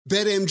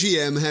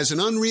BetMGM has an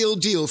unreal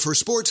deal for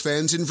sports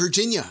fans in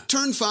Virginia.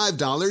 Turn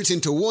 $5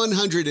 into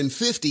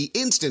 $150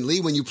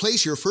 instantly when you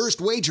place your first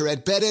wager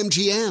at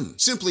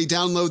BetMGM. Simply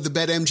download the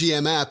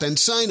BetMGM app and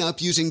sign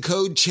up using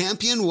code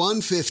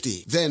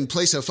CHAMPION150. Then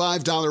place a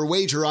 $5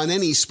 wager on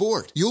any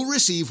sport. You'll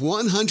receive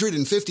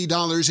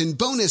 $150 in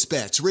bonus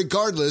bets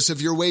regardless of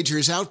your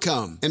wager's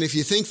outcome. And if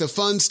you think the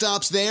fun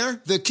stops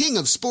there, the King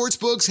of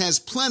Sportsbooks has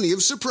plenty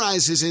of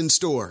surprises in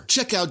store.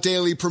 Check out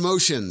daily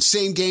promotions,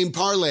 same-game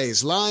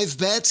parlays, live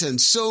bets,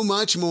 and so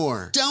much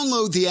more.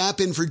 Download the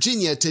app in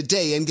Virginia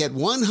today and get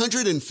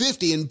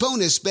 $150 in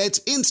bonus bets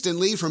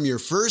instantly from your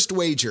first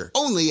wager.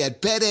 Only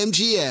at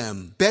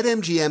BetMGM.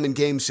 BetMGM and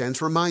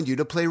GameSense remind you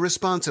to play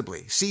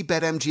responsibly. See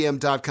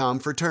BetMGM.com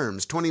for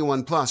terms.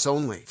 21 plus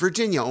only.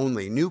 Virginia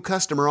only. New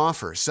customer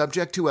offer.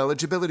 Subject to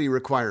eligibility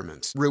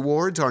requirements.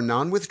 Rewards are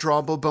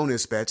non-withdrawable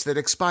bonus bets that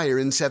expire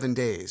in 7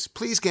 days.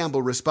 Please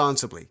gamble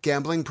responsibly.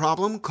 Gambling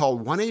problem? Call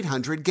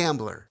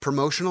 1-800-GAMBLER.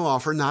 Promotional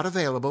offer not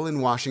available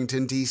in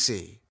Washington,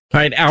 D.C. All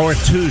right, hour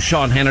two,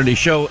 Sean Hannity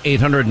Show,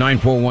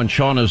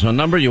 800-941-SEAN is our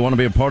number. You want to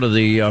be a part of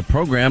the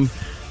program.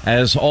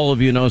 As all of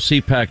you know,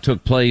 CPAC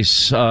took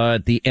place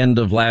at the end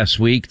of last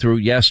week through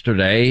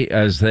yesterday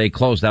as they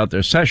closed out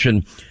their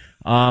session.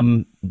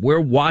 We're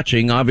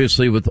watching,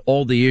 obviously, with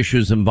all the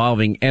issues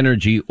involving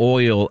energy,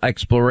 oil,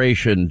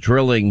 exploration,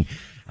 drilling,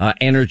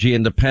 energy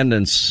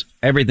independence,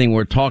 everything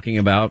we're talking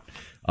about,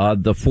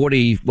 the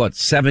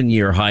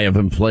 7-year high of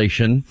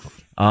inflation.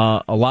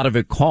 A lot of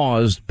it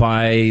caused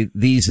by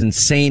these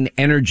insane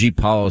energy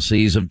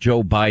policies of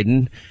Joe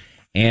Biden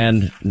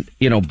and,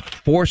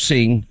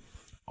 forcing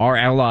our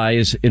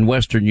allies in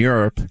Western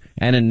Europe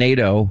and in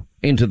NATO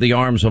into the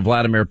arms of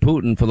Vladimir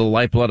Putin for the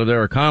lifeblood of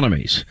their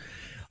economies.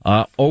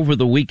 Over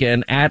the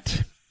weekend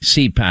at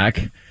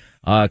CPAC,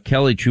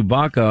 Kelly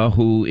Chewbacca,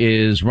 who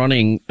is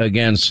running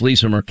against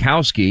Lisa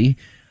Murkowski,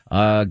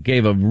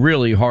 gave a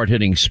really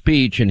hard-hitting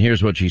speech, and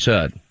here's what she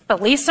said.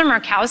 But Lisa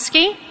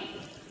Murkowski,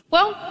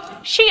 well,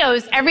 she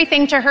owes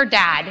everything to her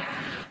dad,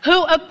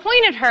 who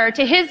appointed her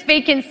to his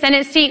vacant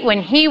Senate seat when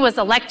he was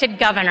elected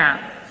governor.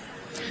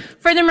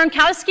 For the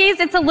Murkowskis,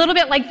 it's a little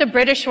bit like the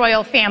British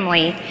royal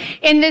family.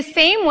 In the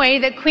same way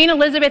that Queen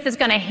Elizabeth is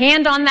going to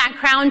hand on that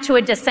crown to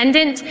a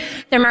descendant,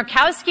 the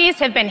Murkowskis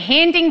have been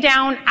handing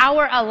down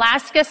our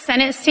Alaska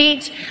Senate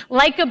seat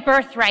like a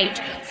birthright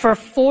for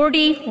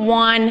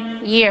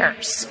 41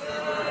 years.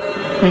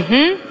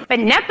 But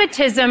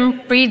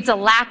nepotism breeds a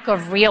lack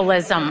of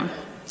realism.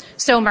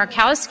 So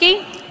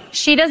Murkowski,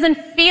 she doesn't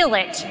feel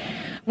it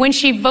when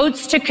she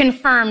votes to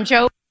confirm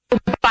Joe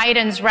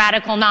Biden's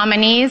radical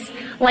nominees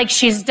like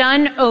she's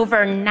done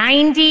over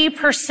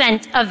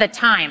 90% of the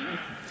time.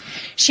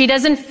 She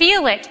doesn't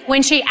feel it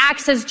when she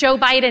acts as Joe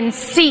Biden's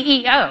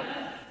CEO.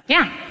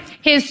 Yeah,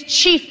 his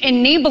chief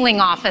enabling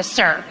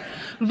officer,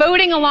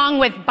 voting along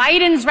with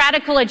Biden's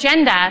radical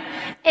agenda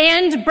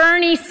and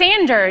Bernie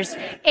Sanders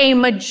a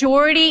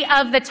majority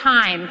of the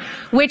time,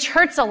 which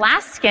hurts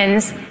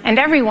Alaskans and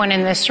everyone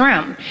in this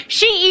room.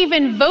 She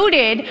even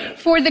voted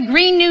for the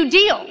Green New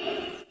Deal,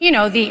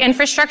 the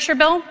infrastructure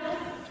bill.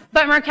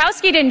 But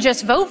Murkowski didn't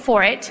just vote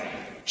for it,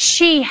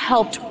 she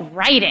helped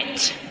write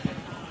it.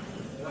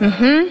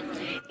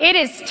 It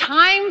is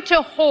time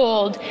to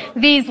hold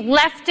these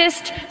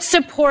leftist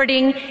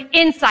supporting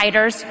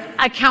insiders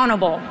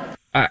accountable.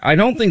 I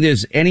don't think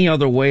there's any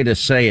other way to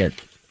say it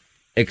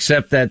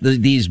except that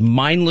these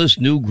mindless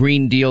new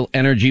Green Deal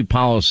energy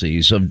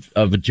policies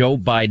of Joe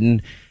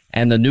Biden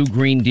and the new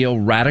Green Deal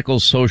radical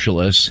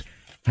socialists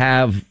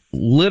have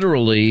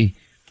literally,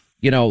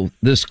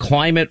 this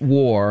climate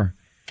war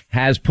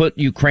has put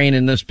Ukraine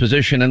in this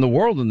position and the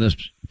world in this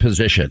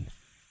position.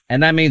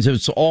 And that means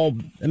it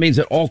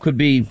all could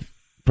be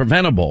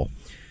preventable.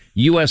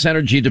 U.S.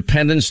 energy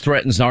dependence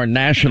threatens our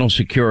national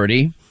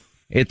security.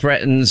 It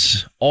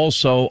threatens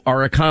also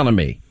our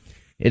economy.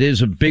 It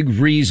is a big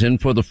reason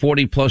for the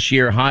 40-plus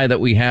year high that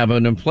we have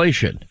in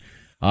inflation.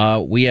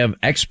 We have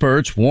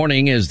experts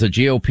warning as the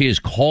GOP is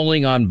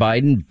calling on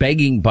Biden,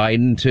 begging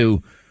Biden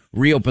to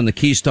reopen the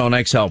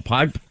Keystone XL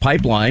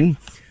pipeline.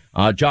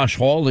 Josh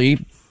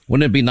Hawley,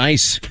 wouldn't it be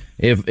nice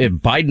if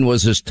Biden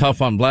was as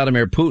tough on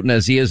Vladimir Putin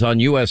as he is on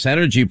U.S.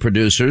 energy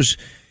producers?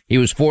 He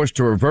was forced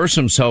to reverse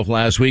himself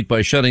last week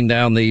by shutting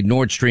down the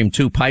Nord Stream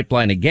 2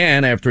 pipeline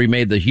again after he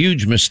made the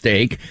huge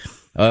mistake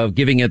of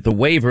giving it the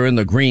waiver and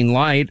the green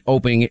light,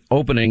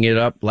 opening it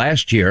up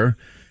last year.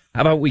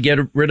 How about we get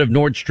rid of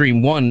Nord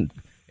Stream 1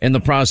 in the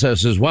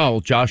process as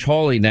well? Josh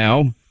Hawley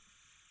now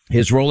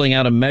is rolling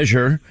out a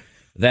measure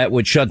that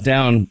would shut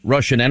down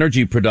Russian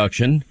energy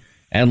production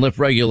and lift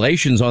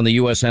regulations on the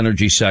U.S.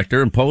 energy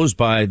sector imposed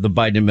by the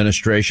Biden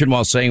administration,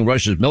 while saying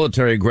Russia's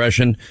military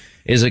aggression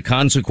is a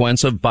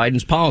consequence of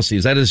Biden's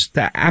policies. That is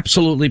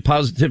absolutely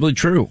positively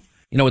true.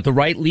 With the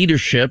right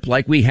leadership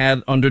like we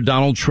had under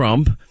Donald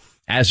Trump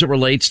as it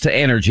relates to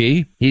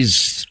energy,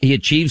 he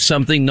achieved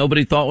something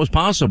nobody thought was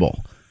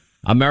possible.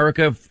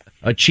 America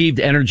achieved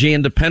energy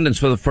independence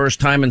for the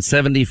first time in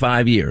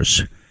 75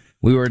 years.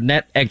 We were a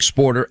net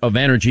exporter of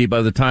energy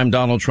by the time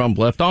Donald Trump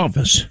left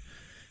office.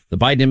 The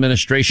Biden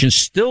administration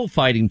still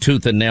fighting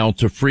tooth and nail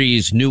to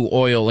freeze new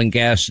oil and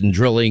gas and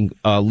drilling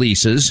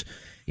leases,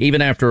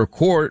 even after a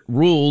court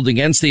ruled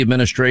against the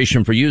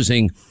administration for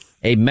using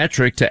a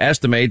metric to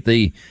estimate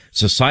the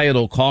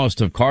societal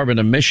cost of carbon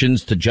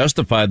emissions to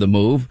justify the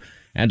move.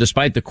 And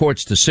despite the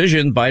court's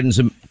decision,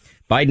 Biden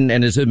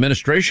and his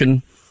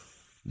administration,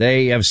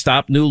 they have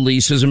stopped new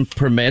leases and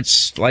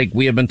permits like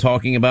we have been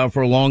talking about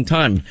for a long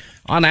time.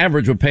 On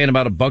average, we're paying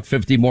about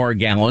 $1.50 more a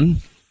gallon,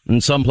 in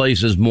some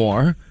places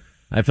more.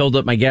 I filled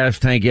up my gas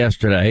tank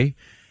yesterday,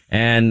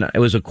 and it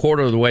was a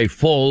quarter of the way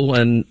full,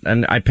 and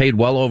I paid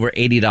well over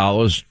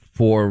 $80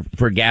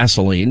 for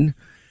gasoline,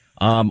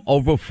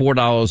 over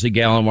 $4 a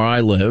gallon where I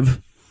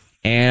live.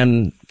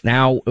 And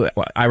now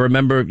I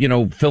remember,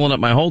 filling up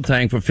my whole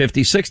tank for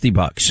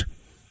 $50-$60.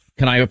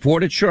 Can I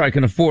afford it? Sure, I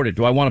can afford it.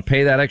 Do I want to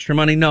pay that extra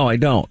money? No, I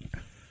don't.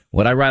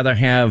 Would I rather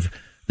have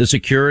the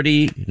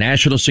security,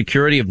 national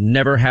security of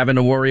never having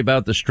to worry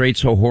about the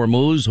Straits of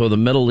Hormuz or the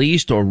Middle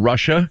East or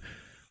Russia?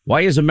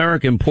 Why is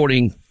America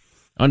importing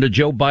under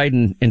Joe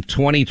Biden in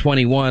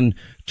 2021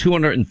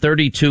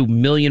 232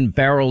 million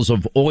barrels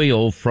of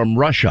oil from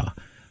Russia?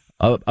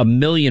 A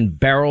million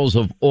barrels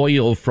of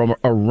oil from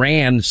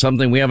Iran,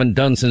 something we haven't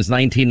done since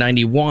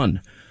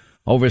 1991.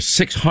 Over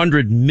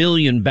 600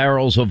 million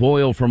barrels of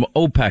oil from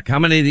OPEC. How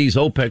many of these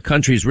OPEC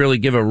countries really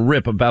give a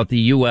rip about the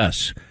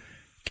U.S.?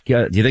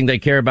 Do you think they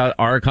care about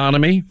our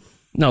economy?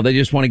 No, they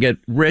just want to get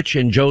rich,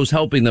 and Joe's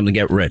helping them to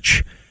get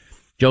rich.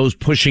 Joe's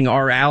pushing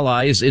our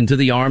allies into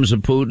the arms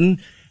of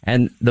Putin.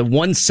 And the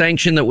one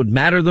sanction that would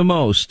matter the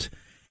most,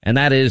 and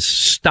that is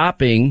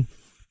stopping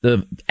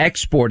the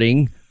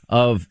exporting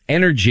of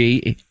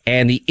energy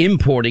and the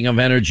importing of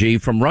energy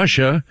from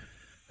Russia.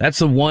 That's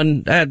the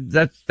one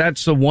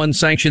that's the one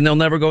sanction they'll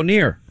never go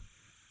near.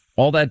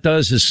 All that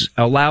does is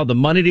allow the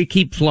money to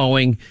keep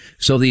flowing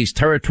so these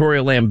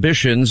territorial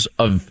ambitions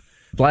of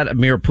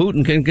Vladimir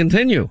Putin can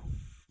continue.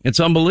 It's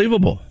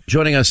unbelievable.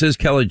 Joining us is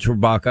Kelly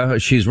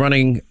Tshibaka. She's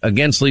running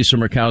against Lisa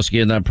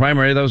Murkowski in that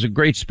primary. That was a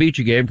great speech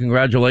you gave.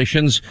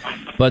 Congratulations.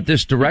 But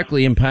this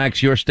directly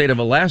impacts your state of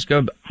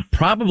Alaska,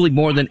 probably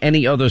more than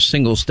any other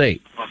single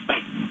state.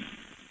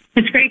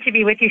 It's great to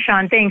be with you,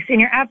 Sean. Thanks. And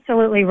you're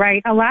absolutely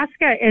right.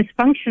 Alaska is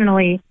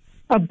functionally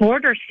a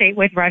border state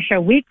with Russia.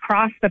 We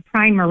cross the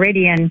prime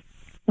meridian.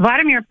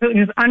 Vladimir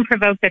Putin's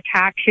unprovoked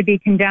attack should be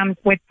condemned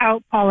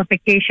without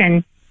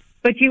qualification.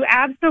 But you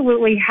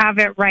absolutely have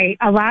it right.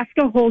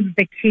 Alaska holds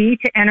the key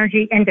to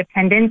energy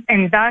independence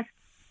and thus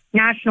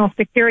national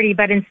security.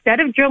 But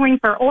instead of drilling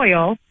for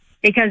oil,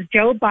 because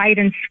Joe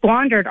Biden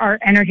squandered our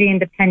energy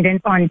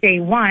independence on day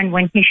one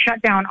when he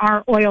shut down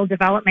our oil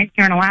development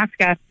here in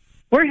Alaska,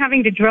 we're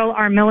having to drill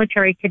our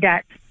military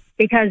cadets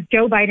because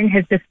Joe Biden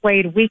has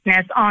displayed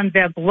weakness on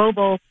the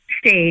global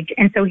stage.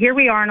 And so here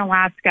we are in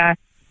Alaska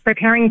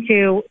preparing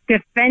to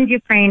defend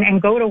Ukraine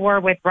and go to war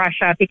with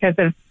Russia because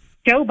of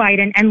Joe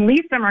Biden and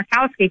Lisa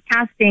Murkowski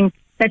casting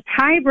the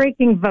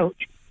tie-breaking vote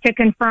to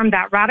confirm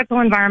that radical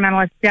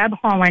environmentalist Deb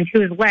Haaland,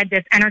 who has led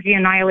this energy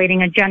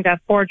annihilating agenda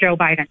for Joe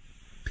Biden.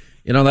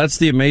 That's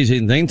the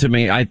amazing thing to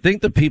me. I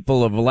think the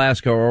people of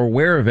Alaska are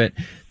aware of it.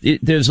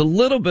 There's a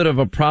little bit of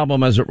a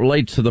problem as it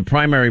relates to the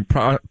primary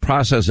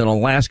process in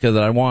Alaska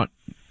that I want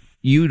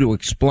you to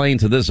explain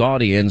to this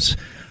audience,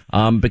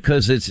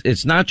 because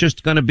it's not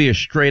just going to be a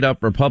straight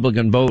up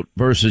Republican vote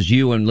versus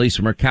you and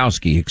Lisa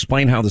Murkowski.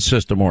 Explain how the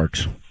system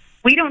works.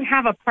 We don't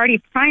have a party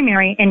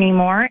primary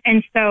anymore.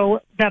 And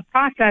so the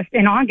process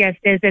in August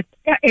is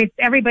it's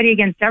everybody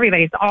against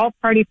everybody. It's all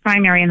party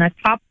primary, and the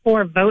top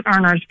 4 vote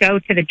earners go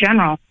to the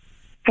general.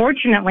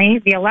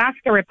 Fortunately, the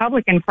Alaska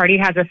Republican Party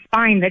has a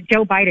spine that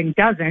Joe Biden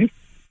doesn't,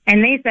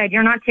 and they said,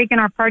 you're not taking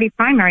our party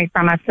primary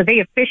from us. So they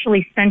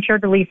officially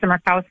censured Lisa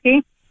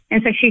Murkowski,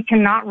 and so she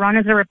cannot run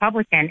as a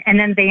Republican. And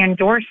then they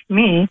endorsed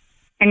me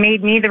and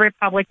made me the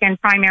Republican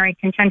primary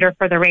contender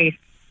for the race.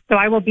 So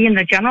I will be in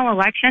the general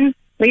election.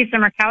 Lisa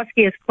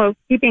Murkowski is, quote,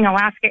 keeping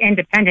Alaska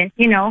independent,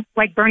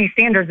 like Bernie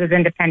Sanders is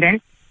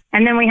independent.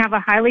 And then we have a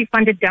highly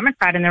funded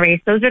Democrat in the race.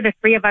 Those are the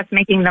 3 of us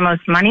making the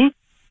most money.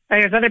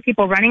 There's other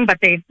people running, but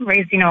they've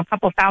raised, a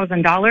couple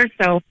 $1,000s.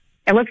 So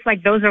it looks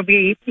like those will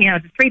be,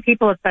 the 3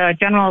 people at the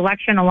general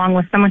election, along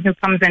with someone who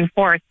comes in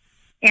fourth.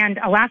 And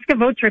Alaska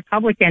votes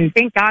Republican.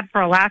 Thank God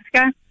for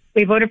Alaska.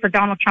 We voted for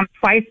Donald Trump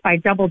twice by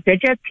double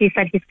digits. He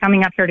said he's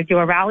coming up here to do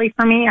a rally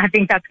for me. I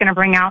think that's going to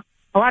bring out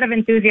a lot of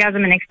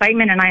enthusiasm and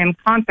excitement, and I am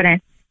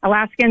confident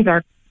Alaskans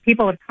are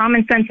people of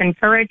common sense and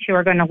courage who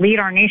are going to lead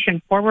our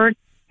nation forward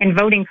in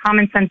voting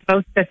common sense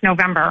votes this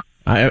November.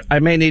 I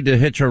may need to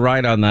hitch a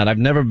ride on that. I've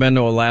never been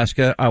to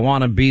Alaska. I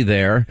want to be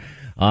there.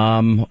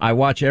 I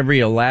watch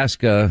every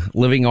Alaska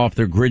living off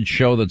the grid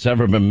show that's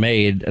ever been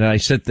made, and I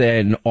sit there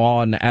in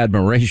awe and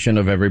admiration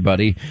of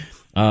everybody.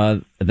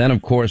 Then,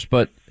 of course,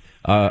 but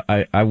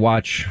I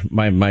watch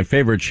my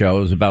favorite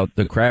shows about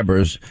the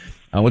crabbers.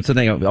 What's the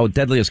name? Oh,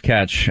 Deadliest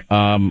Catch.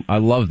 I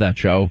love that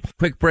show.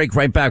 Quick break,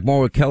 right back.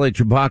 More with Kelly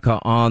Tshibaka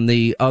on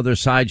the other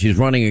side. She's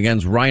running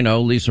against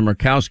Rhino, Lisa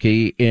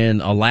Murkowski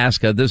in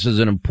Alaska. This is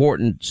an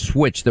important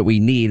switch that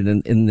we need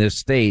in this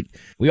state.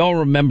 We all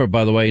remember,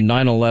 by the way,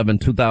 9/11,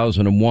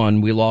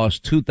 2001. We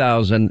lost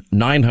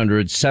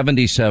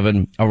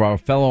 2,977 of our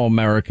fellow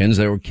Americans.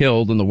 They were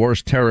killed in the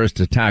worst terrorist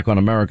attack on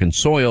American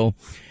soil.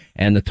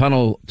 And the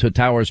Tunnel to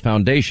Towers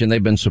Foundation,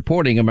 they've been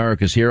supporting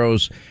America's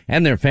heroes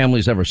and their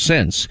families ever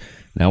since.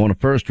 Now, when a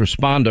first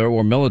responder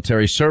or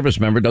military service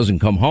member doesn't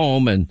come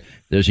home and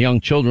there's young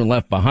children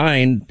left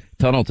behind,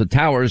 Tunnel to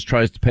Towers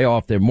tries to pay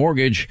off their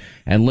mortgage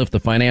and lift the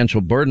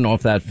financial burden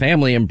off that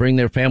family and bring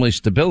their family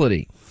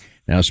stability.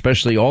 Now,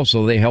 especially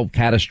also, they help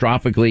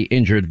catastrophically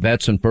injured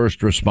vets and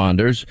first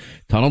responders.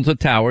 Tunnel to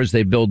Towers,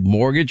 they build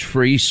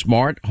mortgage-free,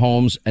 smart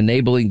homes,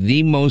 enabling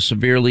the most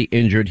severely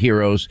injured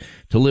heroes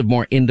to live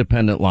more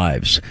independent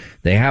lives.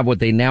 They have what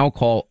they now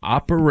call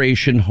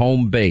Operation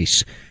Home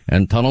Base,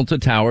 and Tunnel to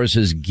Towers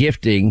is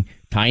gifting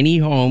tiny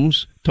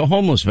homes to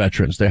homeless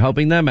veterans. They're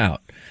helping them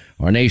out.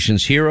 Our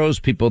nation's heroes,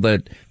 people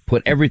that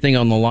put everything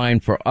on the line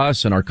for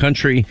us and our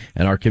country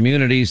and our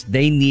communities,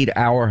 they need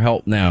our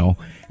help now.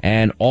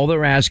 And all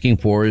they're asking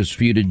for is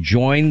for you to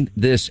join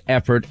this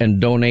effort and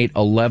donate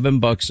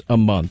 $11 a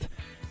month.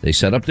 They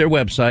set up their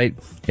website.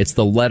 It's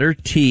the letter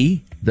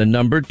T, the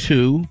number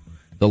 2,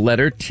 the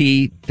letter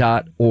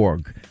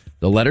T.org.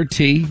 The letter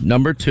T,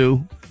 number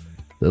 2,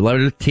 the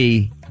letter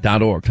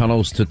T.org.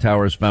 Tunnels to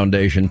Towers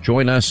Foundation.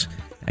 Join us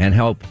and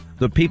help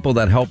the people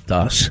that helped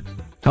us.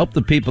 Help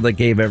the people that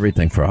gave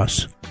everything for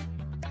us.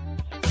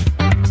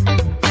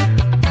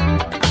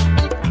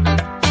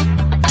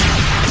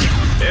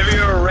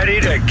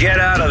 To get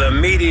out of the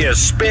media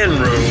spin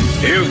room,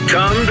 you've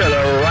come to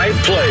the right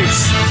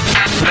place.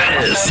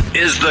 This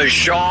is the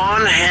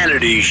Sean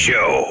Hannity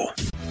Show.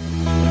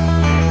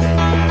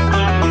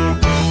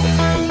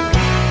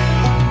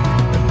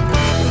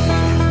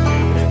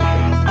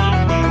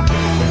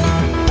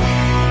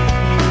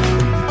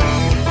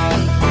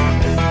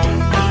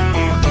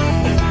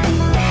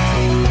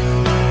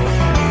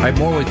 All right,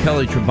 more with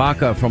Kelly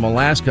Tshibaka from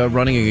Alaska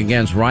running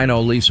against Rhino,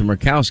 Lisa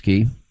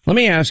Murkowski. Let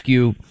me ask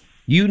you,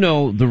 you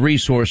know the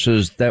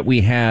resources that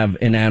we have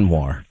in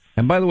ANWR.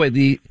 And by the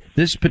way,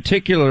 this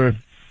particular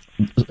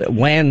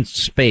land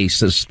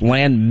space, this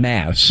land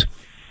mass,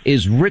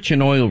 is rich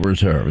in oil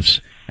reserves.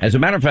 As a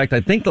matter of fact,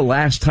 I think the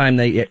last time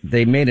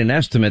they made an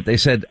estimate, they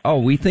said,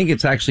 we think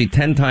it's actually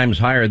 10 times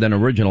higher than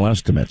original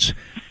estimates.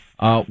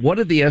 What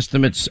are the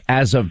estimates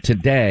as of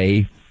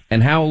today,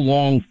 and how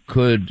long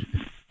could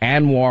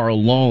ANWR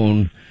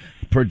alone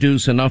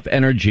produce enough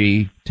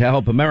energy to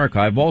help America?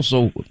 I've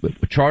also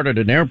chartered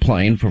an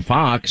airplane for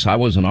Fox. I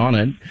wasn't on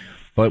it,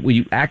 but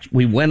we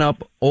went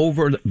up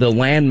over the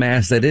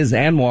landmass that is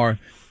ANWR.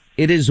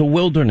 It is a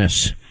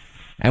wilderness.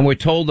 And we're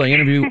told, I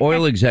interviewed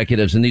oil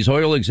executives, and these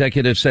oil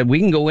executives said, we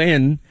can go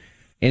in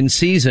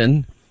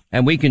season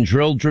and we can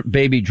drill,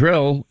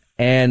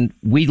 and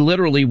we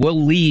literally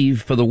will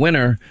leave for the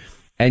winter,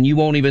 and you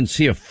won't even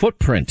see a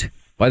footprint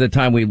by the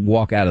time we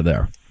walk out of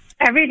there.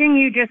 Everything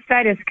you just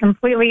said is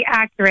completely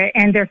accurate,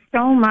 and there's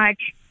so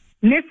much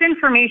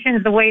misinformation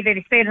is the way they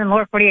say it in the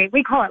lower 48.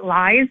 We call it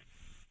lies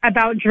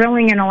about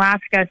drilling in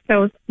Alaska.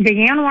 So the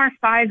ANWR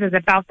size is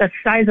about the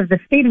size of the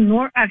state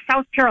of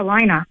South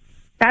Carolina.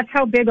 That's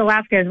how big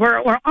Alaska is.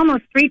 We're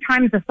almost 3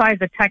 times the size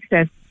of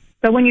Texas.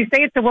 So when you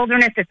say it's a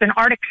wilderness, it's an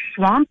Arctic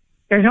swamp.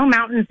 There's no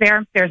mountains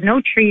there. There's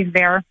no trees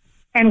there.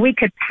 And we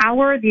could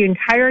power the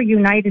entire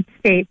United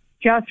States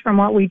just from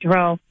what we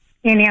drill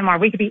in ANWR.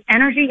 We could be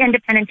energy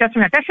independent just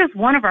from that. That's just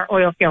one of our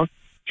oil fields.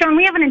 Sean,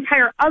 we have an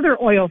entire other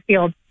oil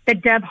field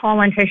that Deb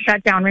Haaland has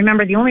shut down.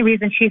 Remember, the only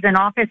reason she's in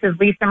office is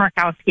Lisa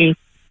Murkowski.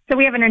 So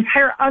we have an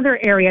entire other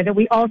area that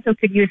we also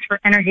could use for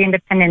energy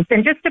independence.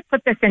 And just to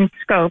put this in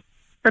scope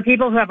for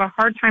people who have a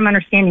hard time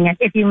understanding it,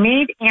 if you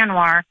made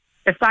ANWR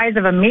the size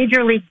of a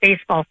Major League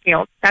Baseball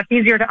field, that's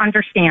easier to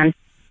understand.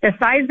 The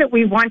size that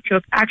we want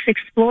to actually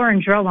explore and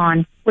drill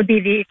on would be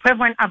the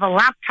equivalent of a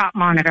laptop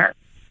monitor.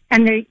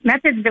 And the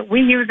methods that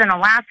we use in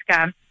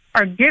Alaska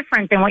are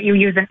different than what you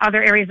use in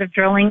other areas of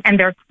drilling, and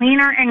they're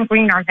cleaner and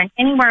greener than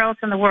anywhere else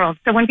in the world.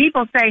 So when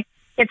people say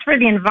it's for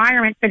the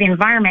environment,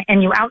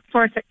 and you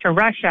outsource it to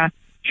Russia,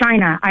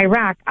 China,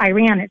 Iraq,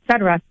 Iran,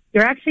 etc.,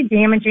 you're actually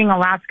damaging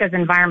Alaska's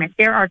environment.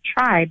 There are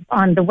tribes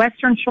on the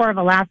western shore of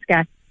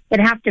Alaska that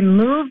have to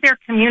move their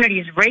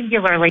communities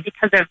regularly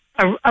because of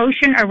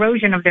ocean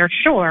erosion of their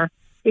shore,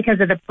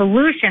 because of the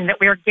pollution that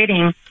we're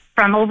getting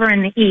from over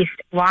in the east.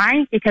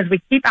 Why? Because we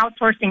keep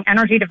outsourcing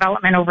energy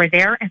development over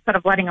there instead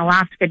of letting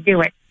Alaska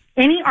do it.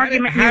 Any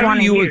argument you want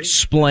to use. How do you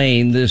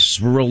explain this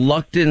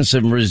reluctance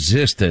and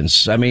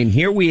resistance? I mean,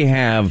 here we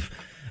have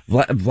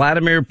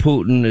Vladimir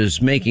Putin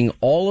is making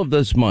all of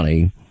this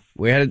money.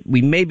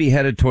 We may be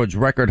headed towards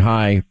record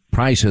high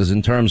prices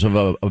in terms of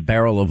a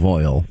barrel of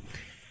oil.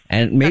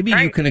 And maybe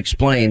you can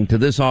explain to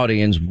this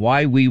audience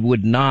why we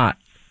would not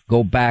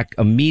go back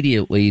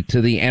immediately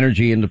to the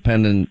energy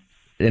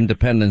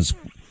independence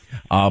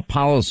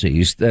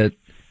policies that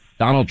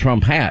Donald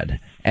Trump had.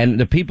 And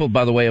the people,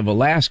 by the way, of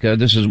Alaska,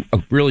 this is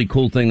a really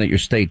cool thing that your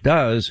state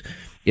does,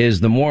 is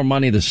the more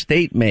money the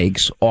state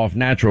makes off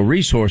natural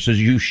resources,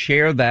 you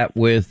share that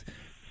with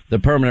the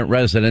permanent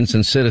residents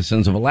and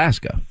citizens of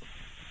Alaska.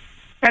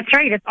 That's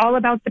right. It's all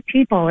about the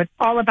people. It's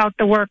all about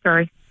the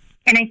workers.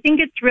 And I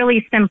think it's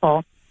really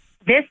simple.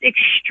 This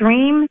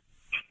extreme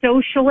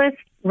socialist,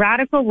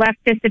 radical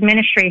leftist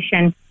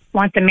administration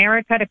wants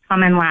America to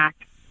come in last.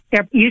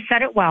 You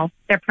said it well.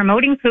 They're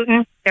promoting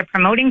Putin. They're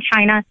promoting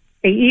China.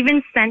 They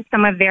even sent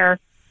some of their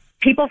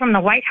people from the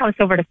White House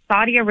over to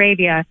Saudi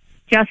Arabia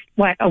just,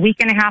 a week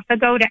and a half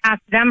ago to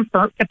ask them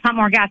to pump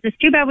more gas. It's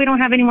too bad we don't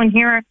have anyone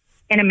here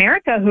in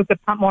America who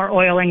could pump more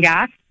oil and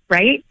gas,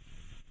 right?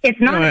 It's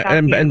not about the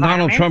environment. And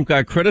Donald Trump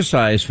got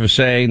criticized for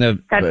saying that,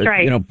 that's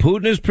right.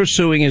 Putin is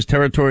pursuing his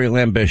territorial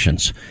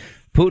ambitions.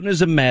 Putin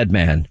is a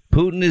madman.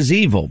 Putin is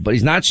evil, but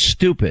he's not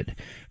stupid.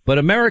 But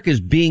America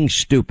is being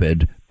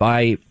stupid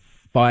by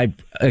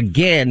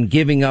again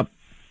giving up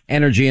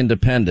energy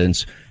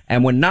independence,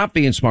 and we're not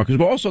being smart because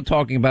we're also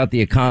talking about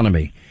the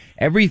economy.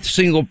 Every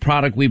single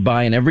product we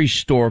buy in every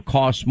store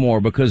costs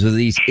more because of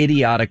these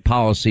idiotic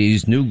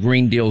policies, new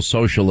Green Deal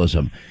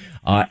socialism.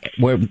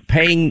 We're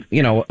paying,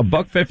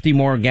 $1.50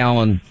 more a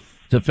gallon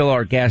to fill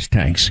our gas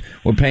tanks.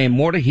 We're paying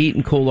more to heat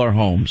and cool our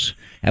homes,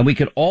 and we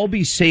could all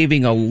be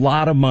saving a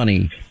lot of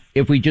money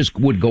if we just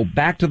would go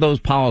back to those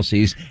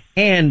policies,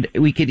 and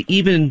we could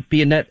even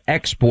be a net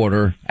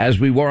exporter, as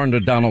we were under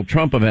Donald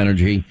Trump, of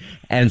energy,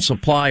 and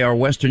supply our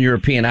Western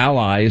European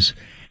allies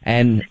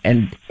and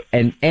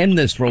end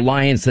this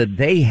reliance that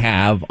they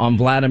have on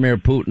Vladimir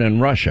Putin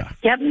and Russia.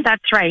 Yep,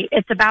 that's right.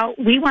 It's about,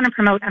 we want to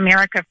promote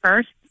America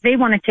first. They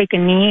want to take a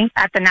knee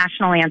at the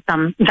national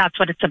anthem. That's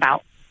what it's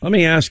about. Let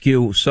me ask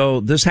you, so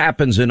this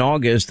happens in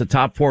August. The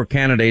top 4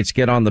 candidates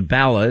get on the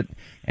ballot,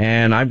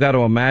 and I've got to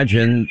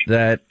imagine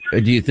that,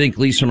 do you think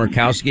Lisa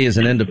Murkowski as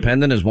an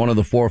independent is one of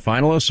the 4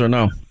 finalists or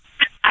no?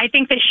 I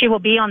think that she will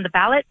be on the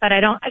ballot, but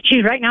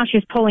right now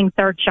she's polling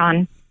third,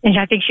 Sean, and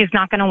I think she's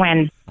not going to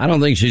win. I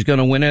don't think she's going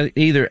to win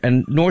either,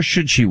 and nor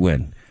should she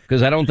win,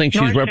 because I don't think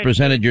she's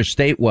represented your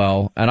state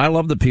well, and I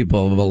love the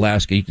people of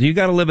Alaska. You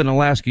got to live in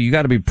Alaska. You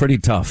got to be pretty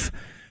tough.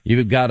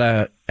 You've got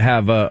to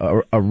have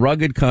a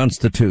rugged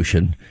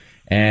constitution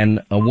and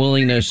a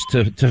willingness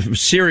to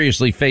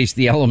seriously face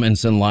the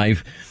elements in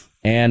life.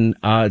 And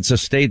it's a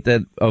state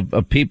that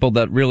of people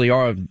that really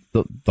are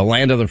the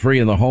land of the free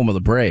and the home of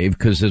the brave,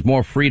 because there's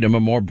more freedom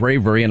and more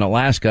bravery in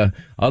Alaska.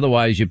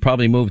 Otherwise, you'd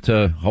probably move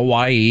to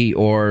Hawaii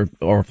or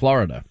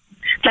Florida.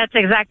 That's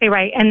exactly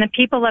right. And the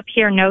people up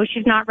here know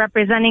she's not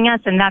representing us,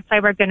 and that's why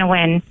we're going to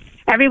win.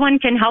 Everyone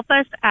can help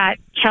us at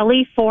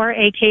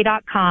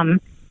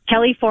Kelly4AK.com.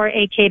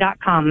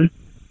 Kelly4AK.com.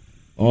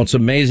 Well, it's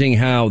amazing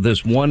how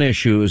this one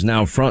issue is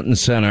now front and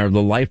center,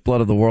 the lifeblood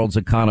of the world's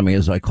economy,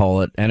 as I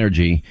call it,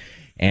 energy.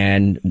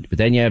 And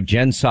then you have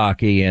Jen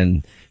Psaki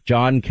and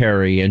John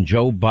Kerry and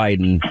Joe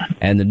Biden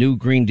and the new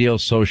Green Deal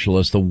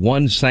socialists. The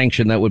one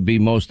sanction that would be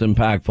most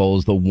impactful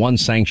is the one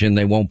sanction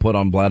they won't put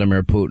on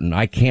Vladimir Putin.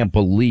 I can't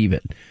believe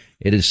it.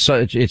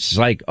 It's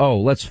like,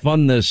 let's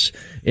fund this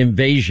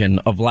invasion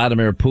of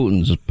Vladimir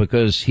Putin's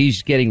because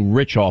he's getting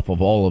rich off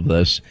of all of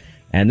this.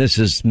 And this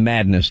is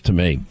madness to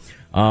me.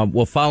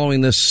 We're following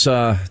this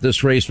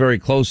race very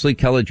closely.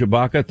 Kelly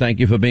Tshibaka, thank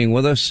you for being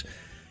with us.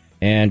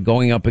 And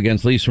going up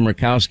against Lisa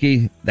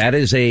Murkowski, that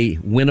is a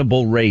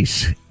winnable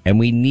race. And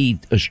we need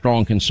a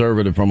strong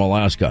conservative from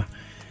Alaska.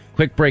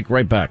 Quick break,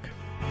 right back.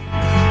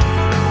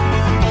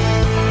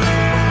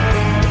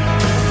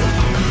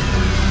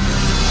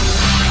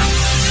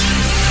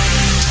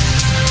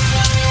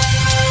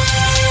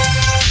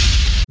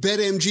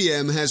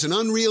 BetMGM has an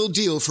unreal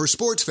deal for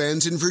sports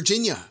fans in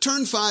Virginia.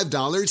 Turn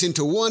 $5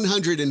 into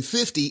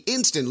 $150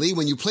 instantly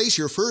when you place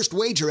your first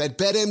wager at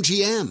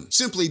BetMGM.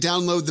 Simply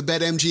download the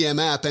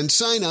BetMGM app and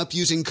sign up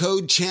using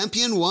code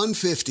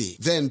Champion150.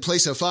 Then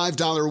place a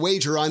 $5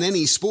 wager on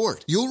any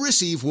sport. You'll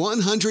receive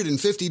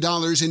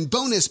 $150 in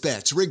bonus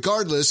bets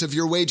regardless of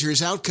your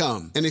wager's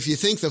outcome. And if you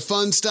think the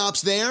fun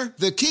stops there,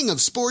 the King of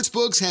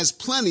Sportsbooks has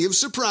plenty of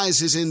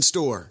surprises in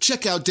store.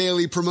 Check out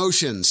daily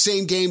promotions,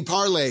 same-game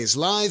parlays,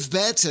 live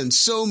bets, and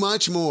so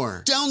much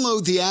more.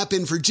 Download the app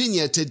in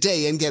Virginia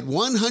today and get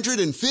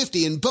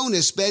 $150 in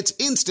bonus bets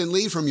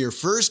instantly from your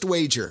first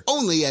wager.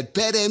 Only at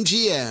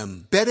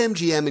BetMGM.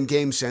 BetMGM and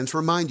GameSense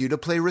remind you to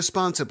play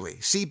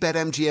responsibly. See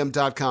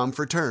BetMGM.com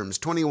for terms.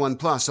 21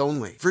 plus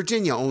only.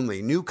 Virginia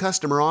only. New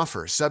customer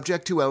offer.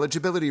 Subject to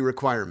eligibility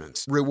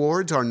requirements.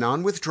 Rewards are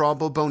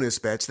non-withdrawable bonus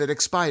bets that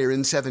expire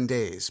in 7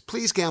 days.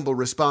 Please gamble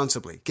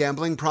responsibly.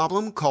 Gambling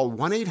problem? Call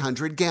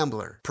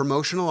 1-800-GAMBLER.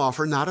 Promotional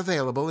offer not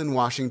available in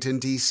Washington,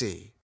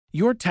 D.C.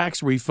 Your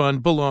tax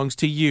refund belongs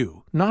to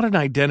you, not an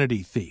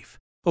identity thief.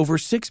 Over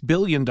 $6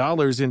 billion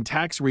in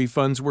tax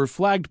refunds were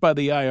flagged by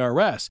the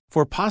IRS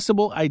for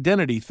possible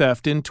identity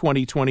theft in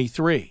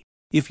 2023.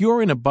 If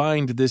you're in a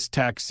bind this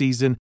tax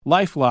season,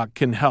 LifeLock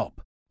can help.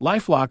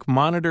 LifeLock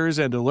monitors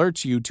and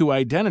alerts you to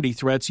identity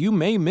threats you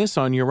may miss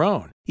on your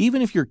own,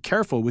 even if you're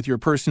careful with your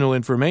personal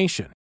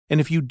information. And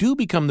if you do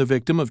become the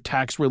victim of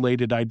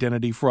tax-related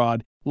identity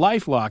fraud,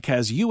 LifeLock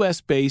has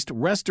U.S.-based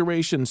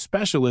restoration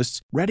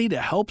specialists ready to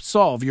help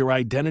solve your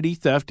identity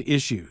theft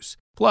issues.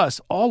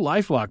 Plus, all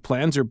LifeLock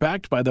plans are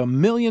backed by the $1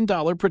 Million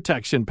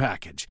Protection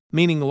Package,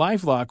 meaning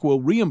LifeLock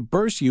will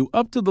reimburse you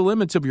up to the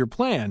limits of your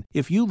plan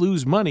if you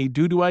lose money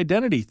due to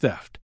identity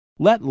theft.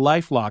 Let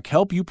LifeLock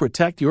help you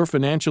protect your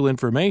financial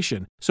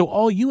information, so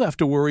all you have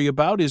to worry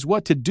about is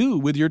what to do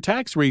with your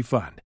tax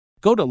refund.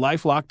 Go to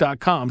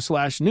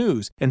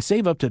LifeLock.com/news and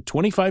save up to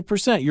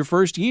 25% your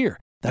first year.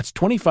 That's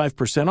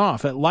 25%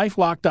 off at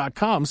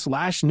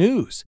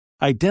LifeLock.com/news.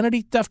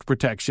 Identity theft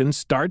protection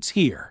starts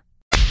here.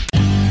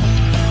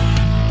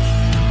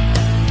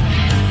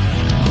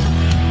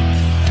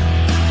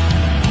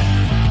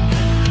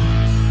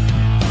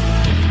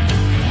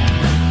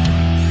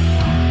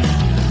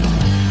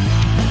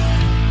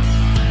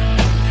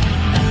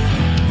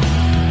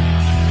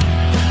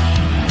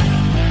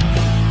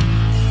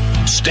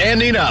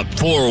 Standing up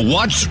for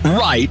what's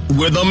right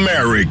with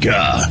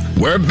America.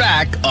 We're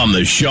back on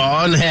the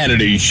Sean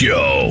Hannity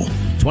Show.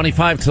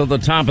 25 till the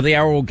top of the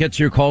hour. We'll get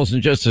to your calls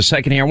in just a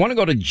second here. I want to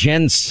go to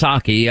Jen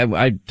Psaki.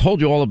 I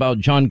told you all about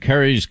John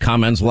Kerry's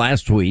comments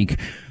last week.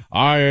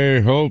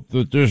 I hope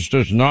that this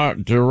does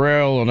not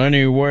derail in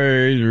any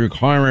way the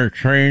climate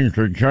change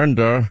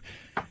agenda.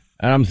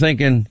 And I'm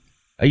thinking,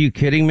 are you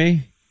kidding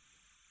me?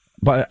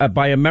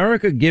 By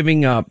America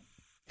giving up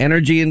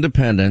energy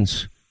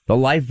independence, the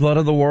lifeblood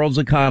of the world's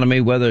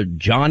economy, whether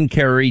John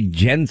Kerry,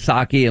 Jen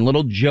Psaki, and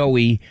little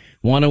Joey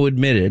want to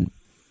admit it,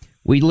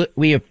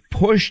 we have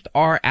pushed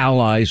our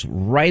allies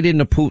right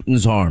into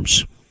Putin's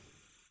arms,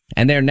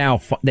 and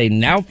they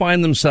now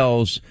find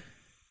themselves,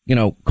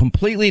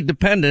 completely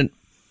dependent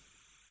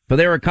for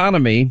their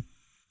economy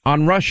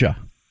on Russia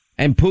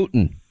and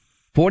Putin.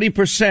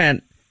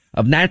 40%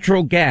 of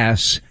natural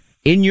gas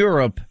in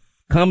Europe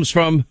comes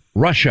from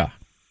Russia.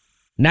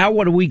 Now,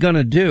 what are we going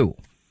to do?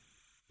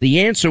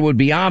 The answer would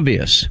be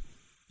obvious.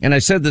 And I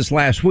said this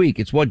last week.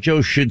 It's what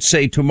Joe should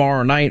say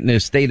tomorrow night in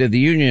his State of the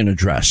Union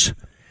address.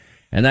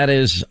 And that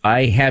is,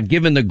 I have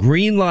given the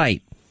green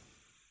light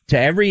to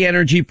every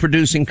energy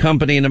producing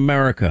company in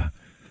America.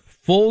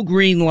 Full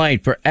green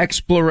light for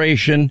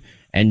exploration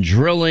and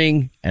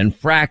drilling and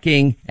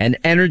fracking and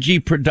energy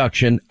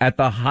production at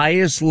the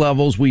highest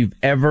levels we've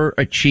ever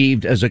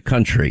achieved as a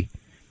country.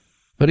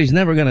 But he's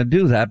never going to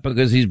do that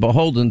because he's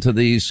beholden to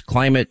these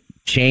climate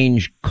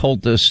change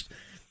cultists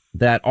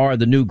that are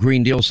the new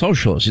Green Deal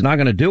socialists. He's not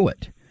going to do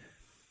it.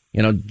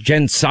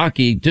 Jen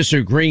Psaki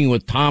disagreeing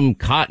with Tom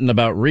Cotton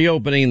about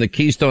reopening the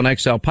Keystone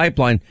XL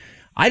pipeline.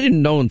 I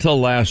didn't know until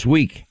last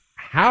week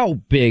how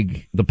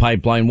big the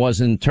pipeline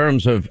was in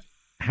terms of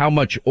how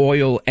much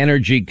oil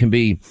energy can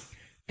be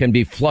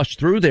flushed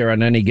through there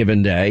on any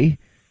given day.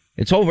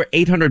 It's over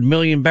 800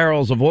 million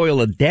barrels of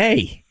oil a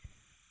day.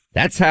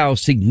 That's how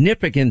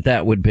significant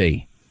that would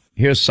be.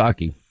 Here's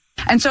Psaki.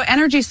 And so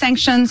energy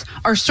sanctions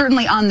are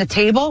certainly on the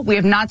table. We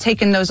have not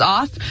taken those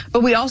off,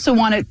 but we also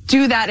want to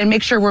do that and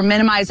make sure we're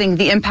minimizing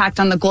the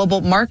impact on the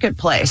global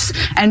marketplace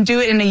and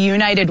do it in a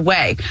united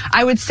way.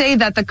 I would say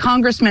that the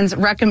congressman's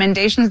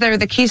recommendations there,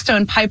 the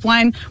Keystone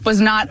Pipeline was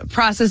not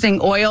processing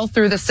oil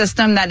through the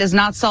system. That does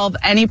not solve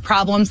any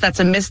problems. That's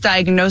a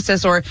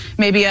misdiagnosis or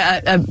maybe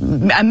a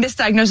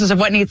misdiagnosis of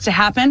what needs to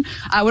happen.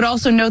 I would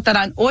also note that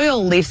on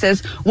oil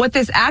leases, what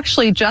this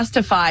actually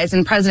justifies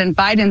in President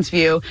Biden's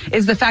view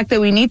is the fact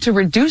that we need to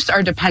reduce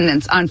our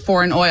dependence on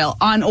foreign oil,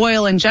 on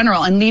oil in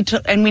general, and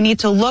we need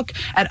to look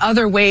at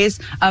other ways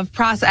of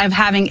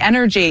having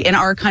energy in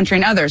our country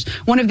and others.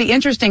 One of the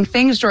interesting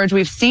things, George,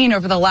 we've seen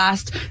over the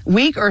last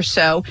week or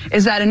so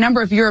is that a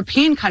number of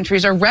European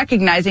countries are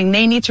recognizing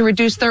they need to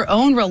reduce their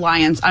own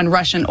reliance on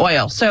Russian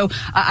oil. So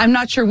I'm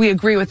not sure we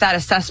agree with that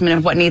assessment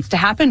of what needs to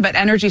happen, but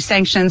energy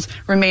sanctions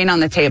remain on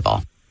the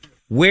table.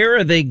 Where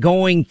are they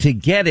going to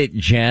get it,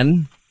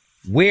 Jen?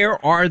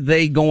 Where are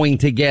they going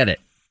to get it?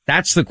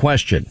 That's the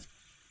question.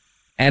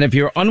 And if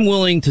you're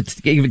unwilling to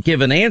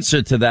give an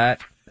answer to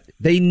that,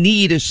 they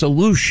need a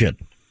solution.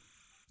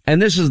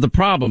 And this is the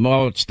problem.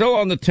 Oh, it's still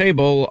on the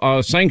table,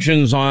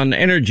 sanctions on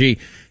energy.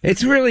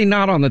 It's really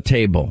not on the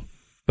table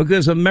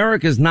because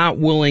America is not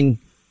willing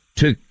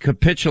to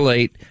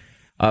capitulate.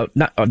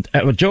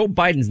 Joe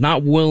Biden's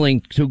not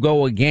willing to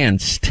go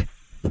against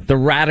the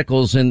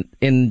radicals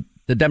in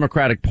the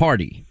Democratic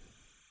Party,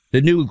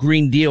 the new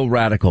Green Deal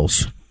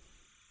radicals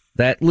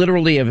that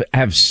literally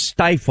have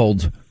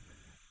stifled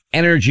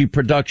energy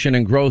production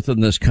and growth in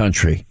this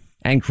country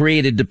and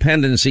created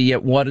dependency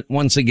yet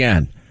once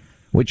again,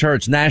 which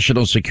hurts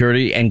national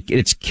security and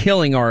it's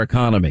killing our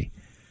economy.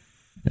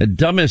 The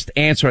dumbest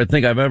answer I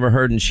think I've ever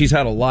heard, and she's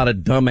had a lot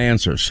of dumb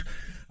answers.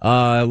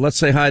 Let's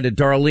say hi to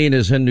Darlene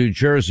is in New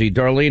Jersey.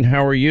 Darlene,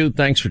 how are you?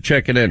 Thanks for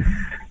checking in.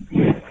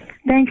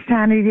 Thanks,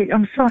 Hannity.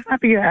 I'm so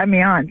happy you had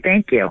me on.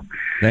 Thank you.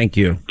 Thank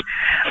you.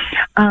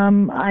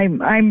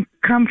 I'm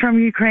come from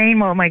Ukraine.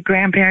 Well, my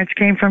grandparents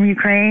came from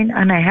Ukraine,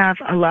 and I have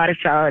a lot of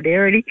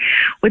solidarity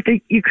with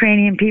the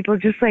Ukrainian people,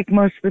 just like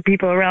most of the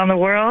people around the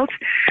world.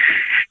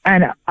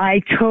 And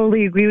I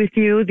totally agree with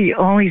you. The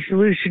only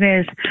solution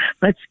is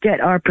let's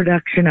get our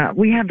production up.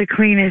 We have the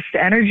cleanest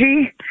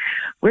energy.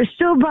 We're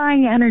still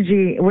buying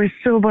energy. We're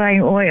still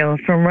buying oil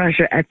from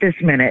Russia at this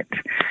minute.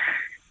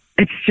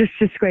 It's just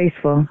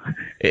disgraceful.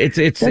 It's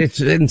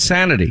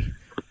insanity.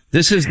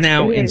 This is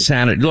now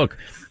insanity. Look,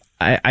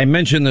 I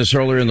mentioned this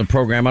earlier in the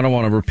program. I don't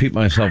want to repeat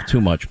myself too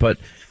much, but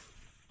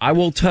I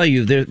will tell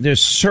you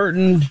there's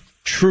certain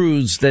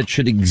truths that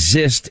should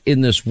exist in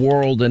this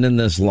world and in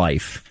this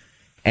life.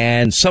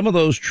 And some of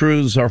those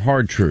truths are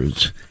hard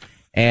truths.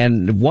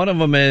 And one of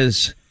them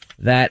is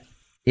that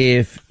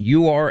if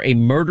you are a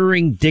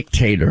murdering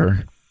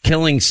dictator,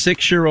 killing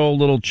 6-year-old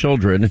little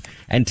children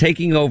and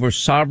taking over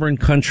sovereign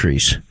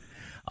countries,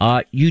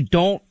 you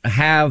don't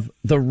have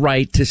the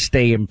right to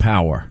stay in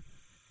power.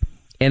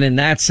 And in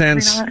that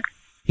sense,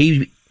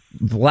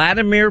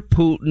 Vladimir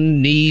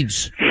Putin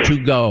needs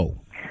to go.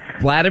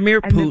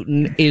 Vladimir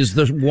Putin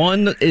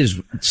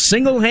is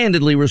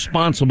single-handedly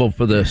responsible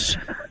for this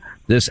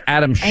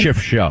Adam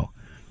Schiff show.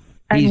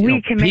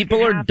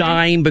 People are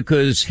dying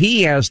because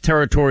he has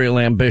territorial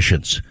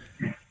ambitions.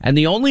 And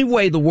the only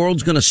way the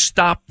world's going to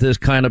stop this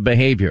kind of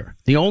behavior,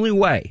 the only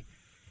way,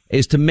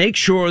 is to make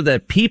sure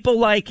that people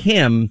like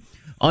him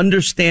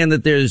understand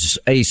that there's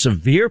a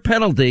severe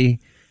penalty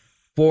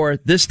for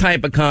this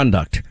type of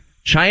conduct.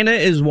 China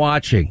is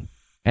watching,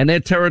 and their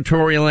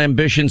territorial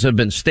ambitions have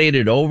been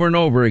stated over and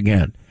over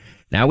again.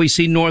 Now we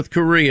see North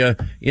Korea,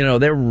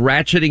 they're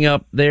ratcheting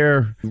up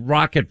their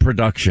rocket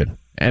production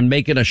and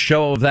making a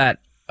show of that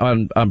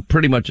on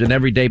pretty much an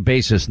everyday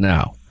basis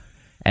now.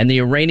 And the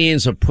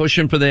Iranians are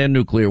pushing for their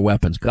nuclear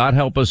weapons. God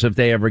help us if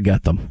they ever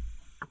get them.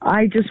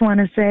 I just want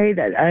to say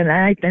that,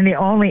 and the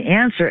only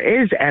answer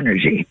is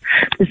energy.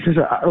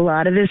 A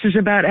lot of this is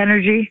about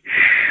energy.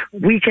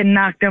 We can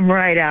knock them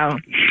right out.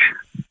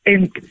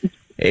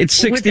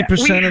 It's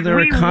 60% of their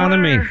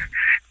economy.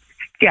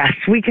 Yes,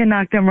 we can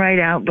knock them right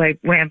out by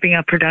ramping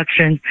up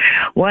production.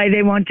 Why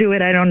they won't do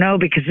it, I don't know,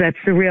 because that's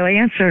the real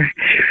answer.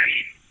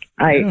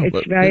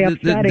 It's very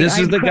upsetting. This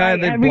is the guy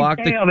that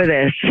blocked over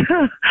this.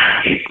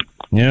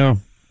 Yeah.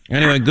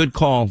 Anyway, good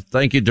call.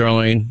 Thank you,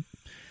 Darlene.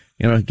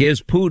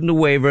 Gives Putin a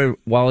waiver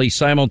while he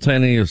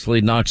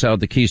simultaneously knocks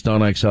out the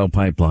Keystone XL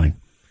pipeline.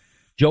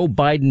 Joe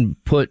Biden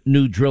put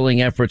new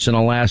drilling efforts in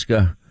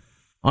Alaska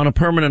on a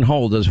permanent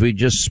hold, as we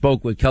just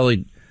spoke with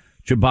Kelly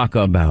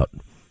Chewbacca about.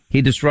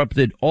 He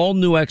disrupted all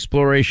new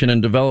exploration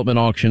and development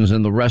auctions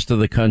in the rest of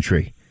the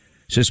country,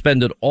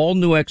 suspended all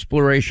new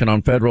exploration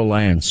on federal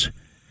lands,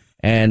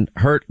 and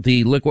hurt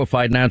the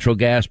liquefied natural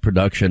gas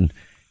production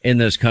in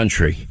this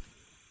country,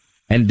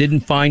 and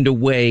didn't find a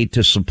way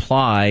to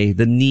supply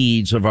the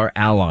needs of our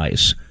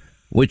allies,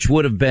 which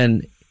would have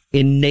been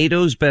in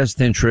NATO's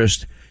best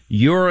interest,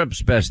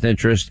 Europe's best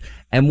interest,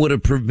 and would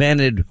have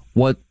prevented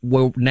what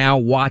we're now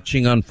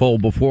watching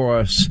unfold before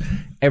us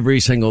every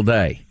single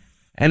day.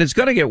 And it's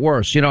going to get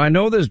worse. I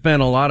know there's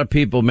been a lot of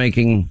people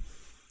making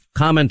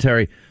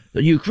commentary.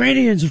 The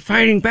Ukrainians are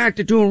fighting back.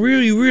 They're doing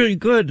really, really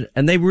good.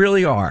 And they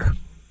really are.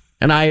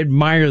 And I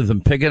admire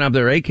them picking up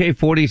their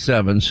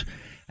AK-47s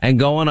and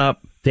going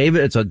up.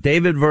 It's a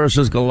David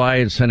versus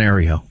Goliath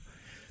scenario.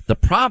 The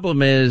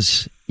problem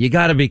is you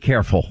got to be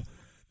careful,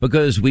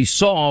 because we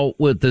saw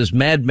what this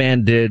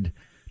madman did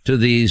to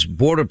these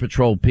Border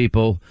Patrol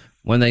people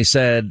when they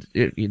said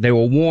they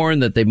were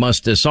warned that they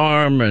must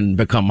disarm and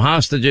become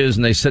hostages.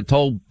 And they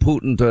told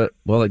Putin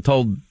they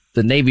told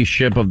the Navy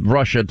ship of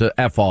Russia to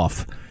F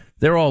off.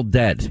 They're all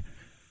dead.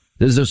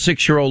 There's a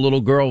 6-year-old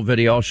little girl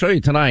video. I'll show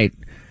you tonight.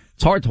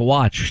 It's hard to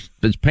watch.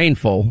 It's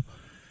painful.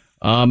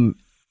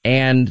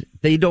 And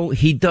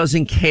he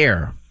doesn't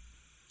care.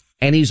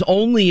 And he's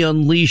only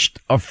unleashed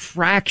a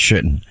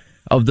fraction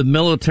of the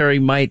military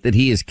might that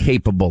he is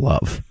capable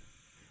of.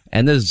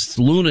 And this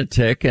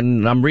lunatic,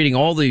 and I'm reading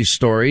all these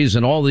stories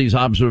and all these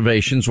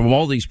observations from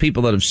all these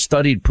people that have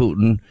studied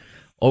Putin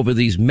over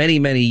these many,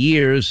 many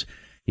years.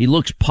 He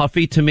looks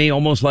puffy to me,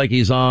 almost like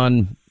he's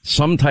on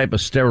some type of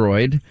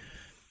steroid.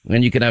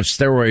 And you can have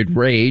steroid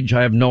rage.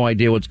 I have no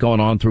idea what's going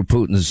on through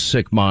Putin's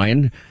sick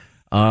mind.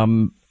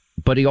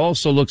 But he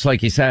also looks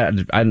like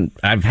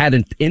I've had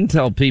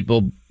intel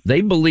people,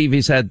 they believe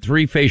he's had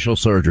 3 facial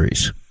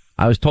surgeries.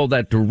 I was told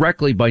that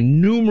directly by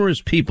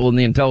numerous people in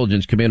the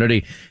intelligence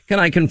community. Can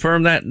I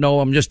confirm that? No,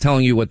 I'm just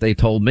telling you what they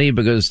told me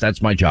because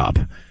that's my job.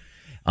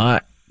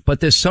 But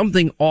there's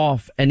something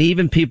off, and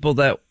even people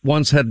that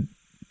once had,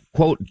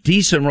 quote,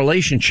 decent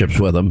relationships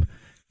with him,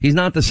 he's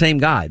not the same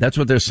guy. That's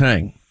what they're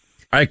saying.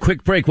 All right,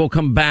 quick break. We'll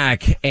come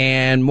back,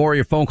 and more of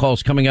your phone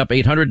calls coming up.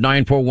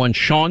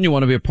 800-941-SEAN. You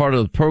want to be a part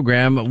of the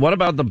program. What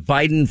about the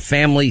Biden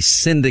family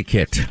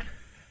syndicate?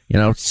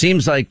 It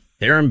seems like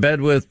they're in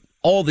bed with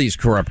all these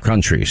corrupt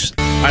countries.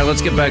 All right,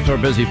 let's get back to our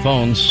busy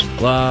phones.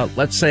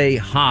 Let's say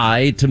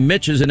hi to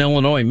Mitch is in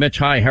Illinois. Mitch,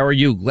 hi. How are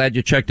you? Glad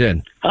you checked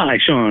in. Hi,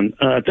 Sean.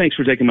 Thanks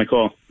for taking my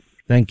call.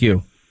 Thank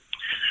you.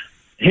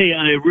 Hey,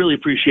 I really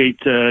appreciate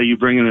you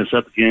bringing this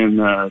up again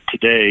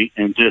today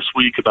and this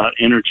week about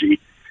energy.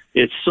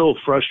 It's so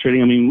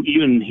frustrating. I mean,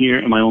 even here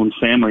in my own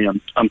family,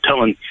 I'm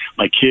telling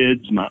my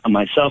kids,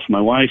 myself, my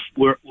wife,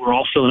 we're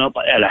all filling up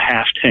at a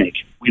half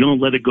tank. We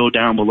don't let it go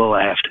down below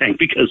a half tank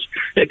because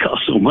it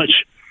costs so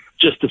much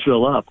just to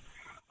fill up.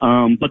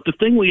 But the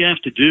thing we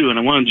have to do, and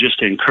I want to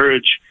just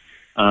encourage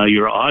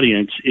your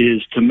audience,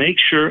 is to make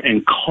sure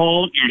and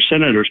call your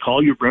senators,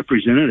 call your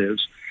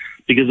representatives,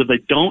 because if they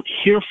don't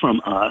hear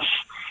from us,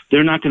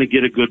 they're not going to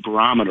get a good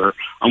barometer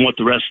on what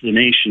the rest of the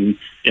nation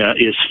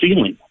is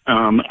feeling.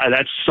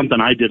 That's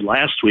something I did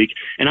last week,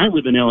 and I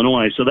live in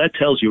Illinois, so that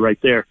tells you right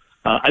there.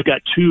 I've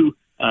got two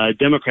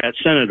Democrat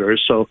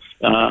senators, so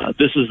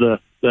this is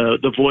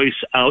the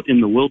voice out in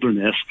the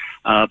wilderness.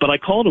 But I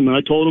called them and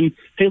I told them,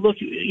 hey, look,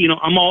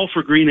 I'm all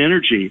for green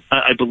energy.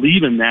 I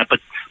believe in that,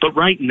 but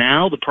right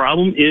now the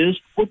problem is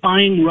we're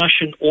buying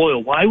Russian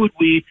oil. Why would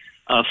we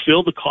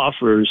fill the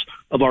coffers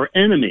of our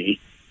enemy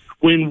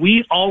when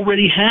we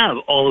already have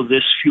all of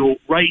this fuel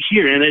right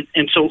here?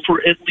 And so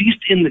for at least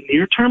in the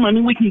near term, I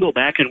mean, we can go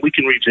back and we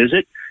can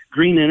revisit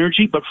green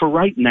energy, but for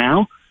right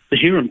now, the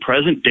here and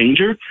present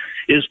danger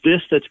is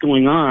this that's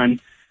going on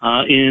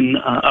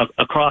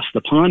across the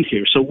pond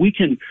here. So we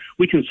can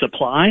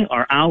supply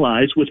our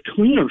allies with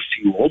cleaner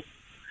fuel,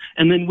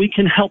 and then we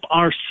can help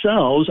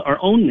ourselves, our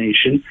own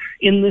nation,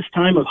 in this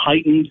time of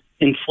heightened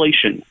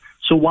inflation.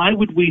 So why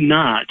would we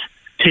not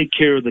take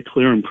care of the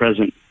clear and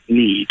present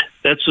need?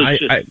 That's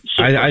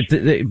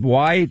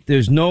why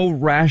there's no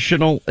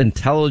rational,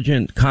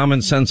 intelligent,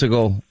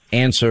 commonsensical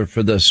answer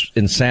for this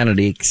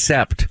insanity,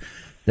 except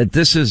that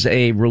this is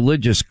a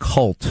religious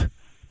cult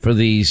for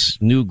these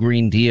new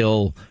Green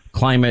Deal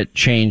climate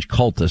change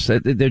cultists.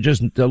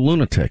 They're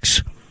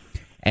lunatics,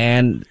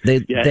 and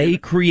they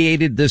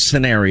created this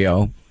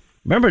scenario.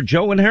 Remember,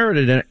 Joe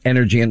inherited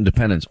energy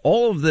independence.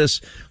 All of this,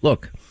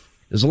 look.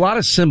 There's a lot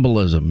of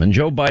symbolism, and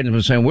Joe Biden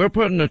was saying, we're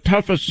putting the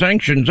toughest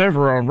sanctions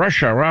ever on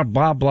Russia,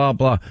 blah, blah,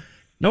 blah.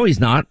 No, he's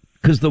not,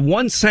 because the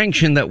one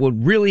sanction that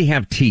would really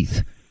have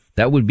teeth,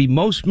 that would be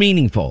most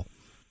meaningful,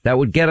 that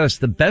would get us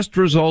the best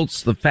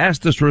results, the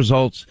fastest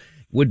results,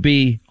 would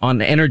be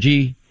on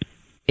energy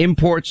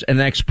imports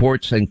and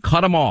exports, and cut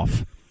them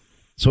off.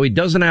 So he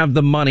doesn't have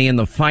the money and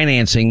the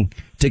financing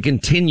to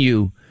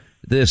continue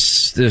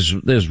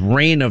this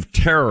reign of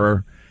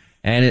terror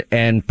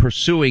and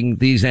pursuing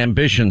these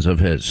ambitions of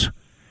his.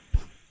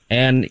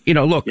 And,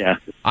 look,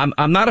 I'm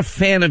not a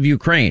fan of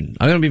Ukraine.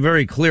 I'm going to be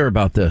very clear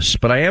about this,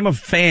 but I am a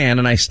fan,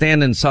 and I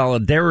stand in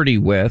solidarity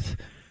with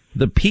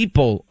the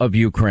people of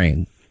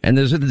Ukraine. And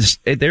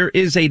there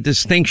is a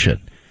distinction.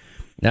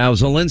 Now,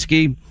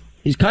 Zelensky,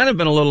 he's kind of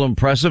been a little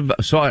impressive.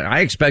 So I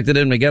expected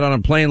him to get on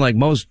a plane like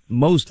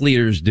most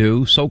leaders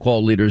do,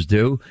 so-called leaders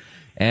do,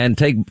 and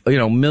take,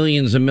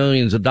 millions and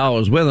millions of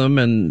dollars with him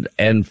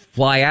and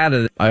fly out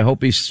of it. I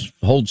hope he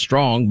holds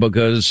strong,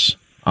 because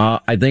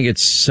I think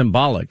it's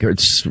symbolic.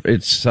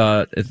 It's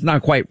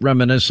not quite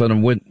reminiscent of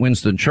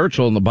Winston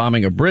Churchill and the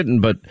bombing of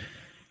Britain, but,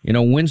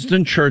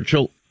 Winston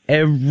Churchill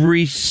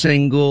every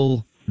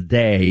single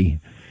day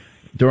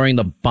during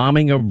the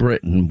bombing of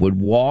Britain would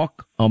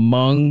walk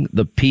among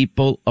the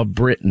people of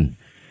Britain.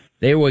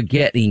 They were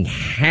getting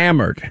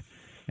hammered.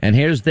 And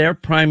here's their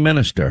prime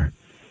minister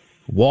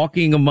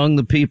walking among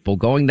the people,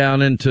 going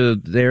down into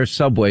their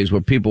subways where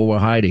people were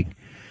hiding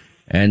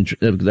and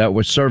that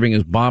were serving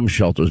as bomb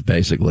shelters,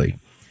 basically.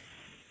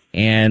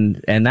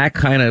 And that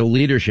kind of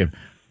leadership.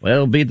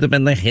 We'll beat them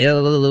in the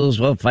hills.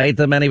 We'll fight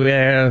them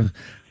anywhere.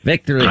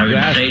 Victory.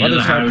 What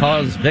is our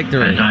cause?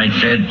 Victory. As I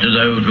said to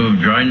those who have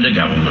joined the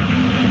government,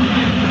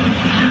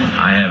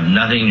 I have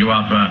nothing to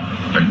offer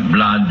but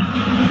blood,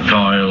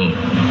 toil,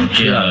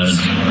 tears,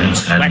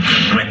 and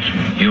sweat.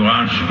 You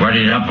ask, what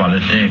is our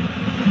policy?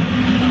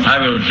 I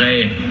will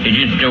say it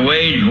is to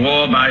wage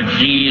war by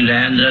sea,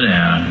 land, and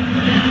air,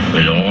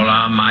 with all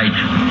our might,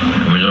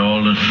 and with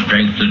all the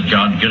strength that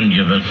God can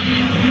give us,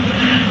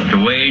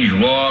 to wage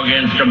war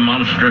against a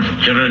monstrous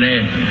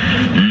tyranny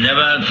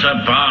never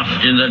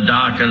surpassed in the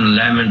dark and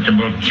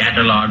lamentable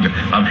catalogue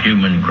of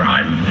human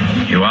crime.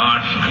 You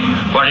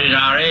ask, what is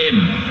our aim?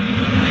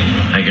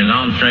 I can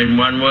answer in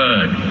one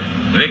word: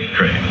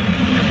 victory.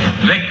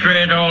 Victory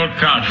at all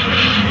costs.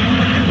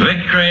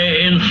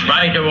 Victory in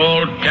spite of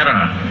all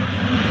terror.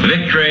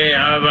 Victory,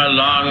 however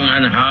long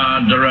and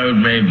hard the road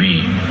may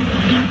be.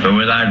 But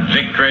without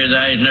victory,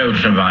 there is no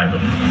survival.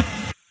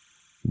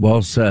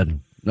 Well said.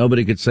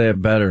 Nobody could say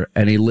it better,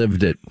 and he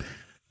lived it.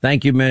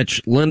 Thank you,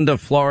 Mitch. Linda,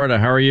 Florida,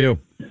 how are you?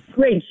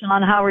 Great,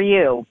 Sean. How are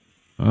you?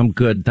 I'm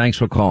good. Thanks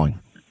for calling.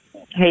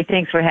 Hey,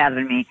 thanks for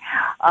having me.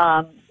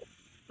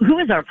 Who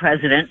is our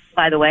president,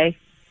 by the way?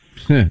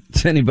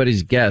 It's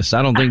anybody's guess.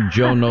 I don't think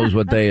Joe knows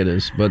what day it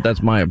is, but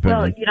that's my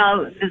opinion.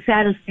 Well, the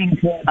saddest thing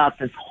about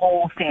this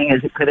whole thing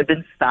is it could have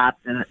been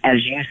stopped, and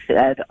as you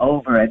said,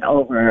 over and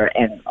over,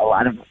 and a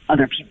lot of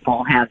other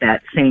people have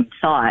that same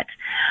thought.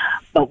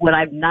 But what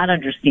I'm not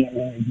understanding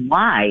is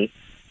why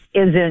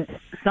isn't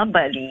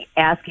somebody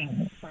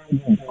asking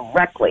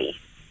directly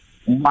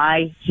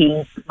why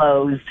he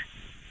closed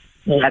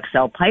the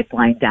XL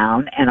pipeline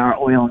down and our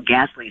oil and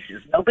gas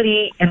leases.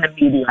 Nobody in the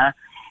media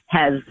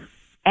has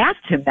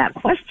asked him that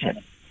question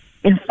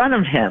in front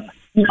of him.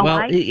 You know,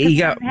 well,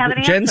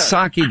 Jen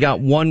Psaki got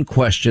one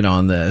question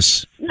on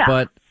this,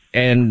 but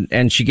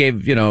and she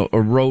gave a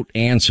rote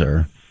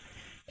answer,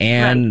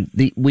 and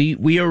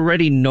we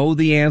already know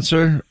the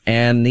answer,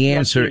 and the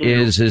answer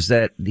is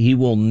that he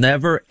will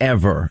never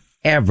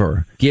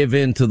ever give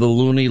in to the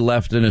loony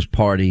left in his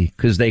party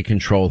because they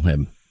control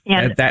him.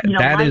 And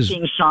that is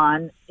thing,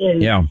 Sean,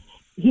 is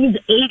he's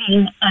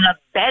aiding and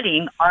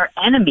abetting our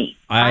enemy.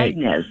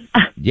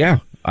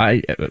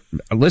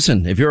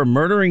 Listen, if you're a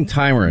murdering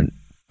tyrant,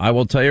 I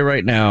will tell you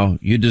right now,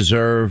 you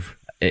deserve,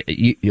 and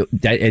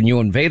you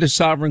invade a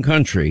sovereign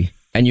country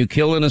and you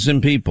kill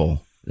innocent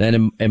people,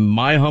 then in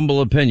my humble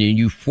opinion,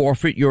 you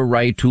forfeit your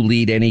right to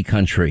lead any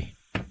country.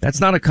 That's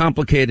not a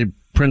complicated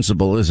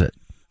principle, is it?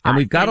 And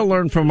we've got to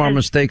learn from our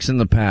mistakes in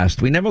the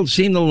past. We never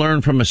seem to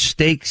learn from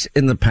mistakes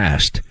in the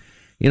past.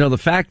 The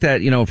fact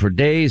that, for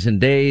days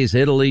and days,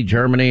 Italy,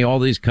 Germany, all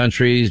these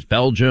countries,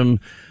 Belgium,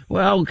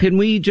 well, can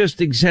we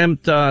just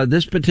exempt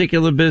this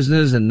particular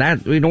business and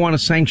that we don't want to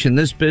sanction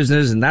this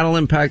business and that'll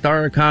impact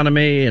our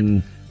economy?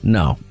 And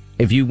no,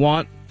 if you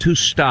want to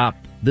stop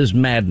this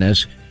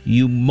madness,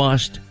 you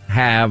must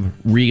have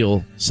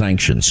real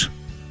sanctions.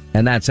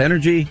 And that's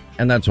energy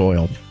and that's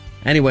oil.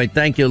 Anyway,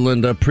 thank you,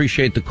 Linda.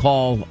 Appreciate the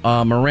call.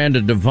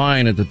 Miranda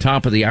Devine at the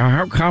top of the hour.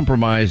 How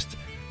compromised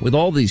with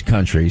all these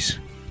countries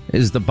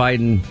is the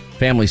Biden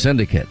family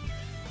syndicate?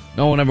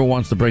 No one ever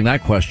wants to bring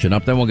that question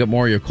up. Then we'll get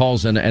more of your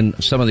calls and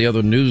some of the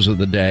other news of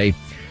the day.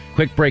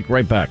 Quick break,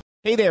 right back.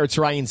 Hey there, it's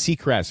Ryan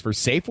Seacrest for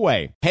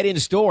Safeway. Head in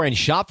store and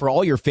shop for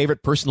all your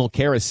favorite personal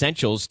care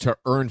essentials to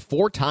earn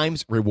 4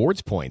 times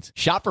rewards points.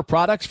 Shop for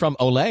products from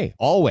Olay,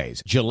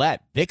 Always,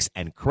 Gillette, Vicks,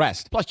 and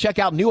Crest. Plus, check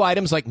out new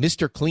items like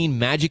Mr. Clean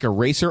Magic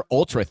Eraser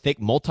Ultra Thick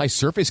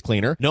Multi-Surface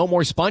Cleaner. No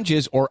more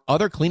sponges or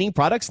other cleaning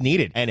products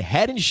needed. And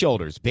Head &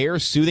 Shoulders Bare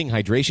Soothing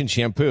Hydration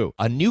Shampoo,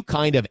 a new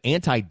kind of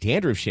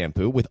anti-dandruff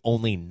shampoo with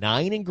only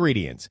 9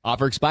 ingredients.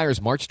 Offer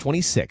expires March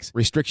 26.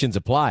 Restrictions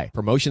apply.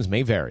 Promotions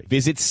may vary.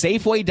 Visit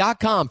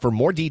Safeway.com for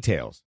more details.